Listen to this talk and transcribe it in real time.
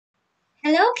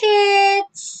Hello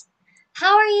kids!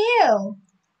 How are you?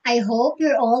 I hope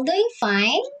you're all doing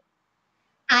fine.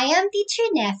 I am teacher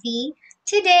Nefie.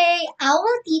 Today, I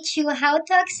will teach you how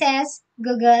to access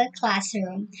Google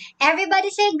Classroom. Everybody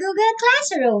say Google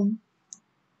Classroom.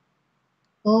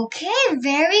 Okay,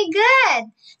 very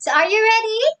good. So are you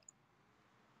ready?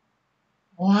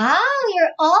 Wow,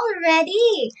 you're all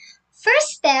ready. First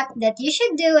step that you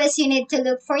should do is you need to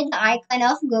look for the icon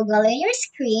of Google on your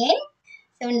screen.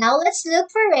 So now let's look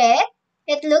for it.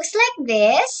 It looks like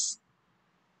this.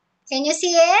 Can you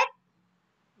see it?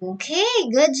 Okay,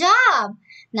 good job.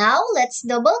 Now let's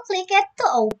double click it to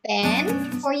open.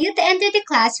 For you to enter the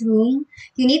classroom,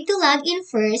 you need to log in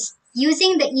first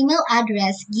using the email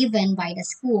address given by the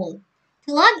school.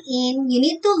 To log in, you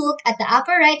need to look at the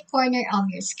upper right corner of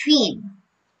your screen.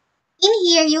 In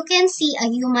here, you can see a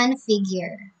human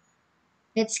figure.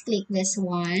 Let's click this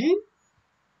one.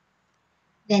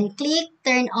 Then click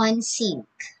Turn on Sync.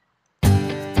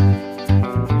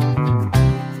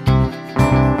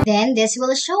 Then this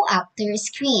will show up to your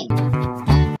screen.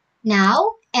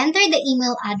 Now, enter the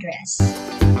email address.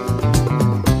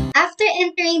 After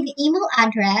entering the email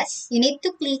address, you need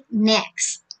to click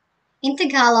Next. In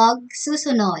Tagalog,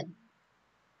 susunod.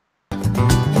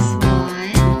 This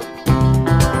one.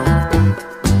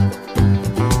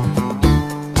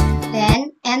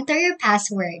 Then, enter your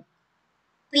password.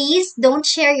 Please don't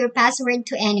share your password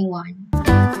to anyone.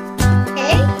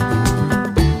 Okay?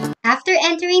 After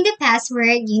entering the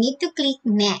password, you need to click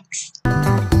Next.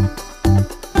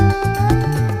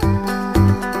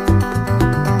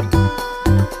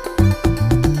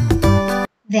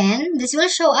 Then, this will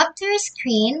show up to your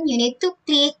screen. You need to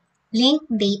click Link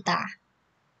Data.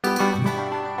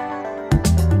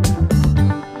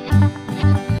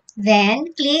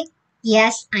 Then, click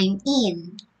Yes, I'm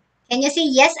in. Can you say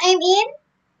Yes, I'm in?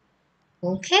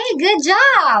 Okay, good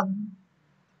job!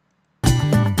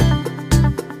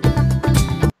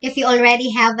 If you already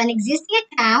have an existing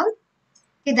account,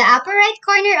 to the upper right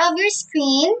corner of your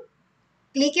screen,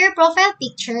 click your profile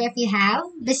picture if you have,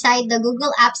 beside the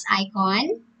Google Apps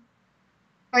icon,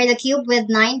 or the cube with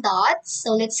 9 dots.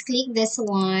 So let's click this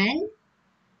one.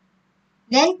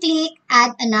 Then click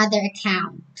Add Another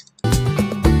Account.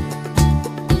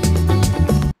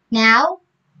 Now,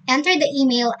 enter the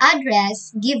email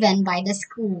address given by the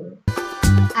school.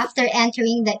 After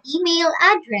entering the email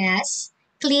address,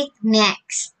 click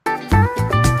Next.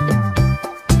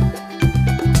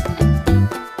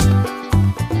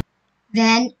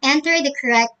 Then enter the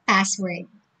correct password.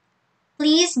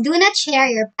 Please do not share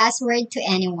your password to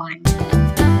anyone.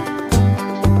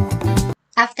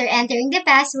 After entering the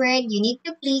password, you need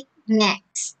to click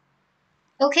Next.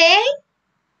 Okay?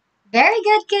 Very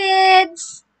good,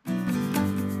 kids!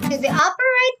 To the upper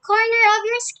right corner of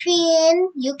your screen,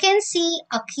 you can see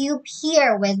a cube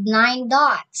here with 9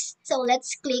 dots. So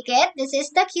let's click it. This is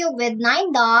the cube with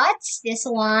 9 dots. This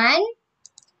one.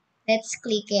 Let's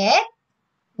click it.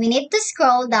 We need to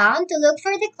scroll down to look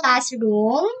for the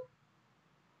classroom.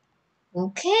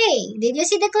 Okay, did you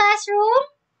see the classroom?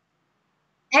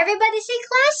 Everybody say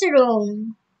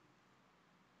classroom.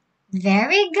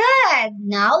 Very good.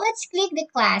 Now let's click the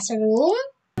classroom.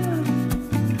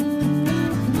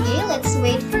 Okay, let's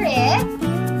wait for it.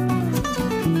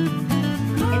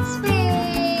 Let's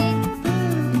wait.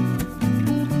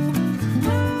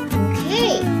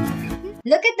 Okay.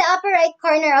 Look at the upper right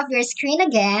corner of your screen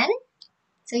again.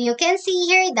 So you can see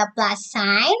here the plus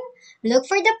sign. Look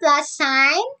for the plus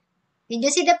sign. Did you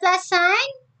see the plus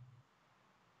sign?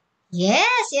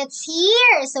 Yes, it's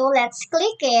here. So let's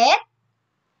click it.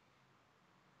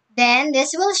 Then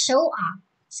this will show up.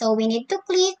 So we need to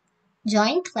click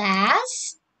Join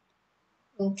Class.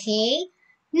 Okay.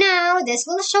 Now this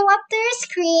will show up to your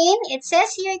screen. It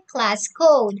says here class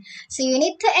code. So you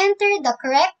need to enter the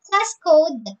correct class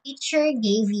code the teacher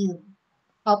gave you.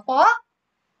 Opo?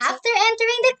 After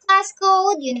entering the class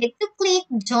code, you need to click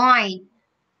Join.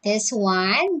 This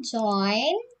one,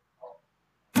 Join.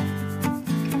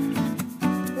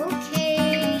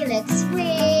 Okay, let's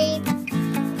wait.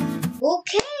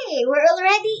 Okay, we're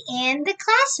already in the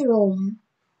classroom.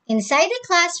 Inside the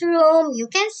classroom, you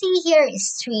can see here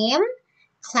Stream,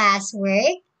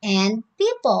 Classwork, and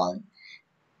People.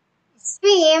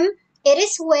 Stream, it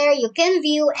is where you can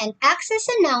view and access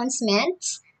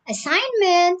announcements,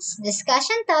 assignments,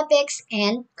 discussion topics,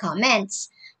 and comments.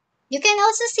 You can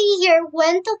also see here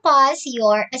when to pause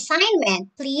your assignment.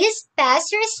 Please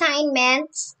pass your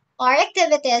assignments or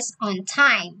activities on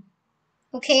time.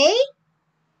 Okay?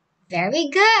 Very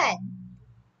good.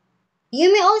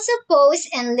 You may also post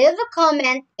and leave a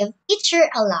comment if teacher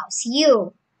allows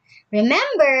you.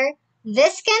 Remember,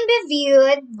 This can be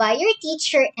viewed by your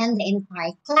teacher and the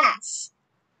entire class.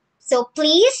 So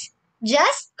please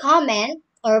just comment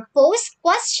or post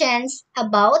questions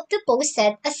about the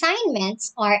posted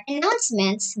assignments or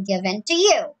announcements given to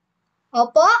you.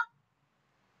 Opo,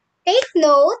 take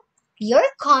note, your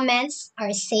comments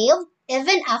are saved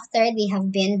even after they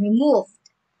have been removed.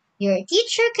 Your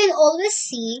teacher can always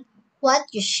see what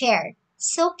you shared,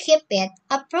 so keep it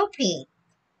appropriate.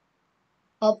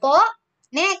 Opo,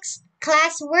 next,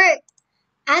 classwork.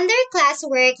 Under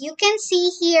classwork, you can see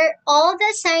here all the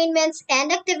assignments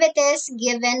and activities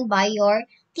given by your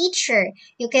teacher.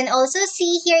 You can also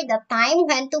see here the time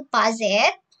when to pass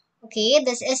it. Okay,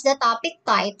 this is the topic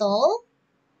title.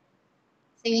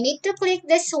 So you need to click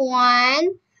this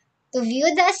one. To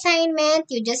view the assignment,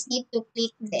 you just need to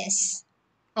click this.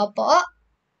 Opo.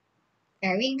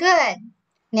 Very good.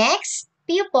 Next,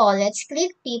 people. Let's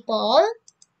click people.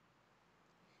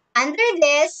 Under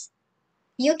this,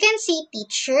 you can see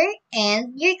teacher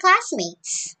and your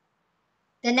classmates.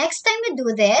 The next time you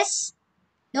do this,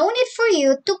 no need for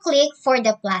you to click for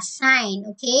the plus sign,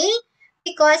 okay?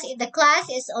 Because the class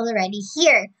is already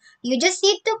here. You just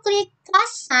need to click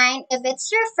plus sign if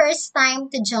it's your first time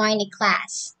to join the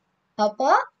class.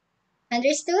 Opo?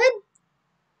 Understood?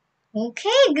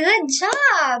 Okay, good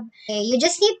job! Okay, you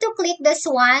just need to click this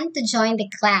one to join the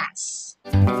class.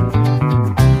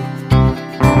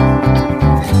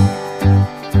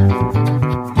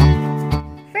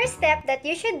 First step that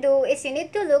you should do is you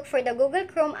need to look for the Google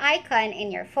Chrome icon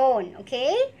in your phone,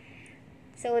 okay?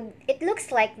 So it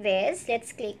looks like this.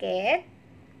 Let's click it.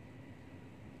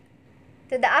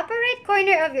 To the upper right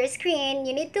corner of your screen,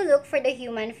 you need to look for the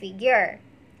human figure.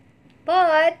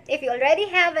 But if you already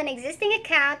have an existing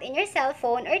account in your cell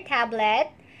phone or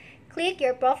tablet, click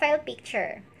your profile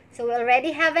picture. So we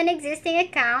already have an existing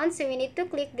account, so we need to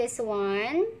click this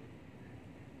one.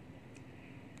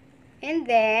 And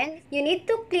then you need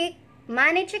to click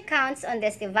manage accounts on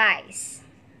this device.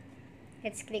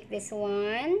 Let's click this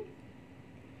one.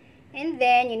 And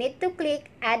then you need to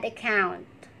click add account.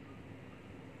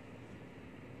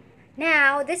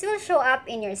 Now this will show up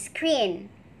in your screen.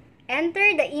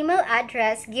 Enter the email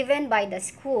address given by the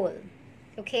school.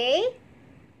 Okay?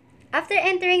 After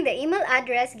entering the email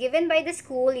address given by the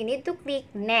school, you need to click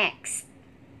next.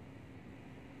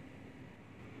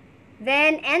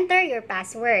 Then enter your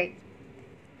password.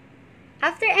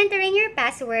 After entering your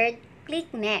password,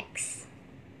 click next.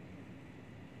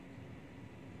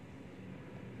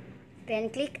 Then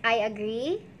click I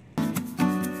agree.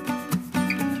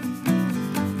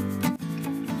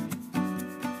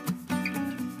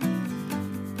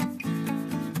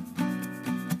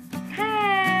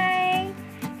 Hi!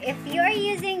 If you are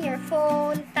using your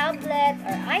phone, tablet,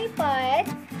 or iPad,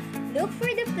 look for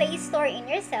the Play Store in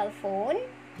your cell phone.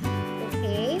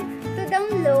 Okay, to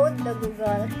download the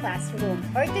Google Classroom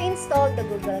or to install the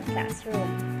Google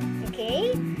Classroom.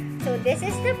 Okay, so this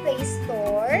is the Play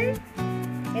Store.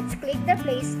 Let's click the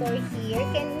Play Store here.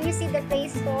 Can you see the Play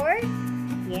Store?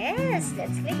 Yes,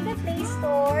 let's click the Play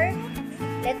Store.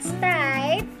 Let's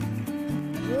type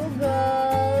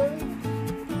Google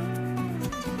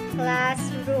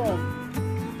Classroom.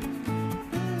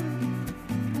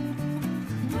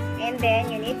 And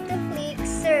then you need to click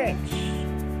search.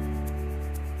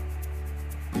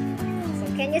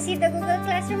 Can you see the Google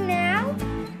Classroom now?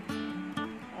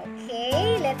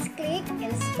 Okay, let's click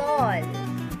install.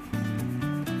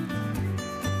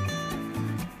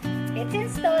 It's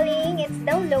installing, it's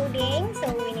downloading,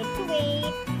 so we need to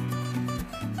wait.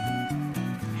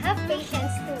 Have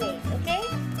patience to wait, okay?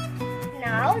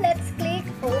 Now, let's click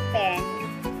open.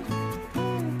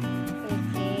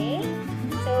 Okay,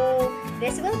 so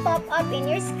this will pop up in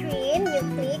your screen. You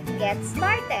click get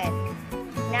started.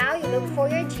 Now, you look for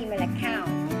your Gmail account.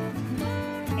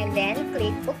 And then,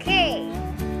 click OK.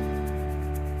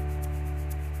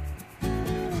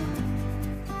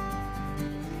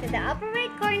 To the upper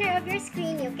right corner of your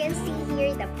screen, you can see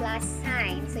here the plus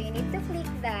sign. So, you need to click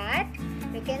that.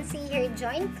 You can see here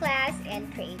join class and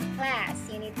create class.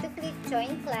 You need to click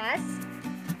join class.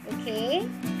 Okay.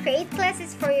 Create class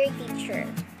is for your teacher.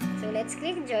 So, let's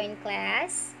click join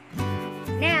class.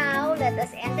 Now, let us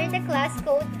enter the class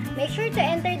code. Make sure to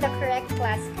enter the correct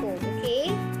class code, okay?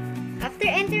 After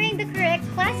entering the correct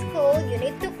class code, you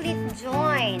need to click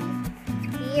join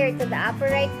here to the upper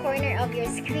right corner of your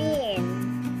screen.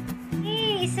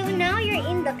 Okay, so now you're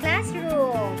in the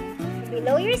classroom.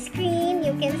 Below your screen,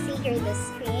 you can see here the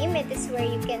stream. It is where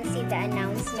you can see the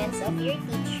announcements of your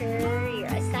teacher, your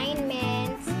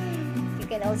assignments. You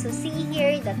can also see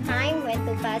here the time when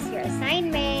to pass your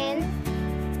assignment.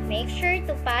 Make sure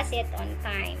to pass it on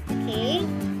time, okay?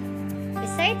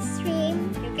 side stream,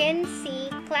 you can see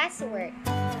classwork.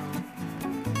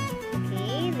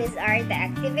 Okay, these are the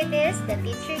activities the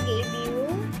teacher gave you.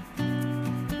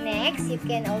 Next, you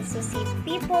can also see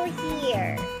people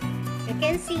here. You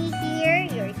can see here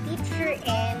your teacher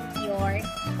and your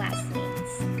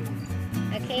classmates.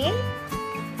 Okay?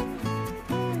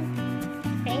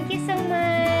 Thank you so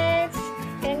much.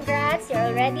 Congrats, you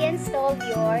already installed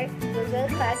your Google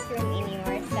Classroom in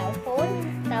your cell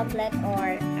phone, tablet,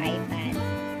 or iPad.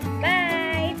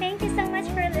 Bye! Thank you so much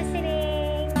for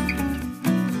listening.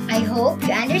 I hope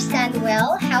you understand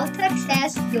well how to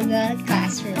access Google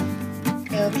Classroom.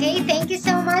 Okay, thank you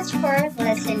so much for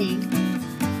listening.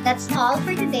 That's all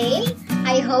for today.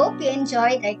 I hope you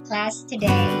enjoyed our class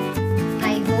today.